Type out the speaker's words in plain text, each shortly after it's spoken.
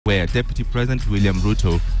where Deputy President William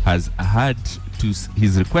Ruto has had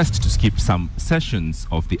his request to skip some sessions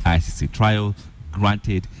of the ICC trial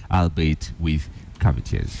granted, albeit with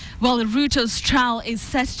caveats. Well, Ruto's trial is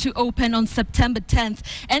set to open on September 10th.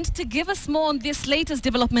 And to give us more on this latest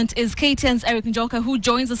development is KTN's Eric Njoka, who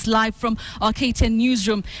joins us live from our KTN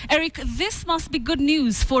newsroom. Eric, this must be good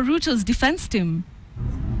news for Ruto's defense team.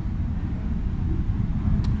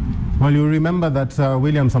 Well, you remember that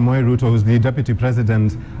William Samoei Ruto, who's the deputy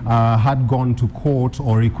president, had gone to court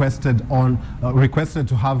or requested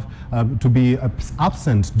to have to be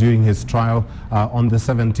absent during his trial on the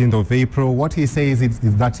 17th of April. What he says is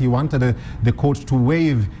that he wanted the court to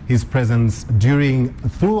waive his presence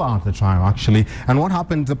throughout the trial, actually. And what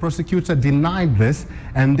happened? The prosecutor denied this,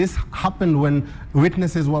 and this happened when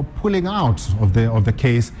witnesses were pulling out of the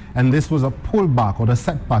case, and this was a pullback or a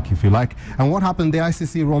setback, if you like. And what happened? The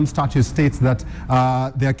ICC Rome Statute states that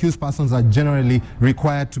the accused persons are generally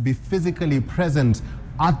required to be physically present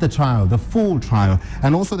at the trial, the full trial,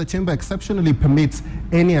 and also the chamber exceptionally permits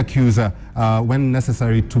any accuser, when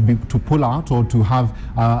necessary, to pull out or to have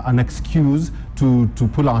an excuse to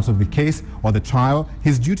pull out of the case or the trial.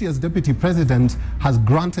 His duty as deputy president has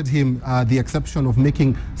granted him the exception of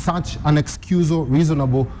making such an excusal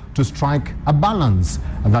reasonable to strike a balance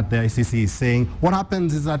that the ICC is saying. What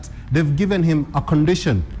happens is that they've given him a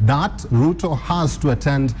condition that Ruto has to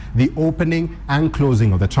attend the opening and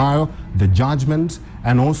closing of the trial, the judgment,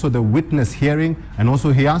 and also the witness hearing, and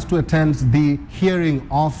also he has to attend the hearing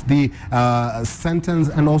of the sentence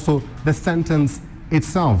and also the sentence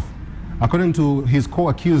itself. According to his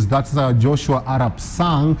co-accused, that's Joshua Arap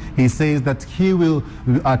Sang, he says that he will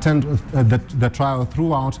attend the trial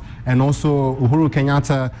throughout, and also Uhuru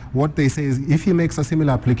Kenyatta, what they say is if he makes a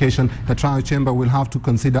similar application, the trial chamber will have to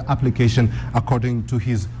consider application according to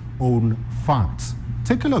his own facts.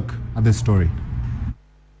 Take a look at this story.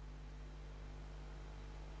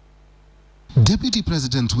 Deputy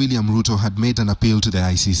President William Ruto had made an appeal to the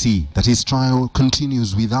ICC that his trial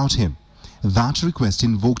continues without him. That request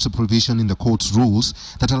invoked a provision in the court's rules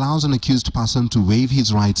that allows an accused person to waive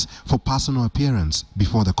his rights for personal appearance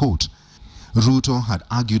before the court. Ruto had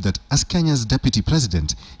argued that as Kenya's deputy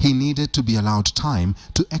president, he needed to be allowed time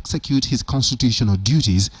to execute his constitutional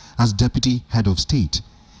duties as deputy head of state.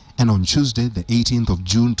 And on Tuesday, the 18th of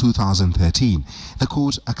June 2013, the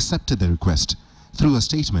court accepted the request. Through a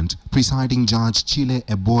statement, presiding judge Chile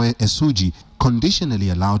Eboe Esuji conditionally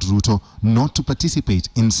allowed Ruto not to participate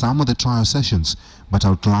in some of the trial sessions, but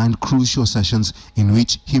outlined crucial sessions in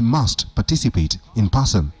which he must participate in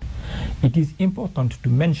person. It is important to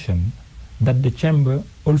mention that the chamber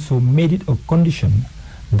also made it a condition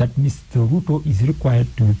that Mr. Ruto is required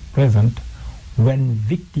to be present when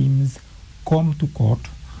victims come to court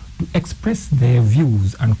to express their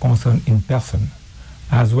views and concern in person,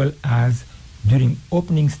 as well as during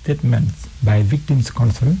opening statements by victims'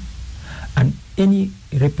 counsel and any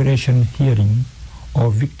reparation hearing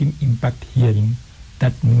or victim impact hearing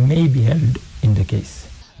that may be held in the case.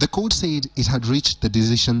 The court said it had reached the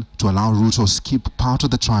decision to allow Ruto skip part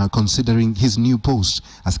of the trial considering his new post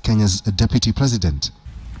as Kenya's deputy president.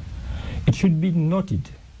 It should be noted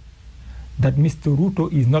that Mr.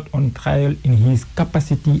 Ruto is not on trial in his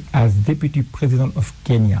capacity as deputy president of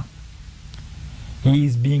Kenya. He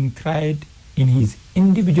is being tried in his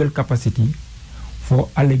individual capacity for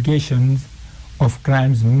allegations of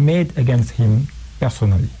crimes made against him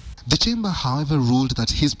personally. The chamber, however, ruled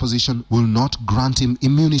that his position will not grant him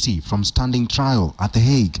immunity from standing trial at The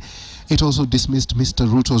Hague. It also dismissed Mr.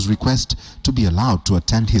 Ruto's request to be allowed to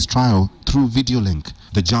attend his trial through video link.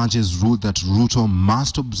 The judges ruled that Ruto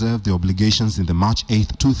must observe the obligations in the March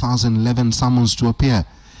 8, 2011 summons to appear.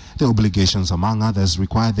 The obligations, among others,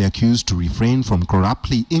 require the accused to refrain from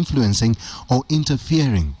corruptly influencing or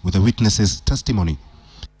interfering with the witness's testimony.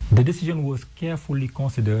 The decision was carefully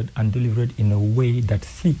considered and delivered in a way that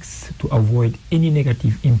seeks to avoid any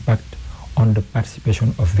negative impact on the participation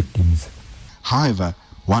of victims. However,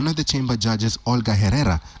 one of the chamber judges, Olga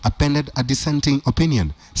Herrera, appended a dissenting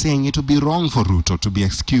opinion, saying it would be wrong for Ruto to be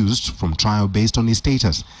excused from trial based on his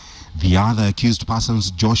status. The other accused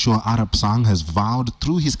persons, Joshua Arap Sang, has vowed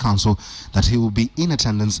through his counsel that he will be in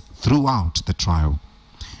attendance throughout the trial.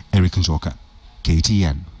 Eric Njoka,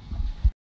 KTN.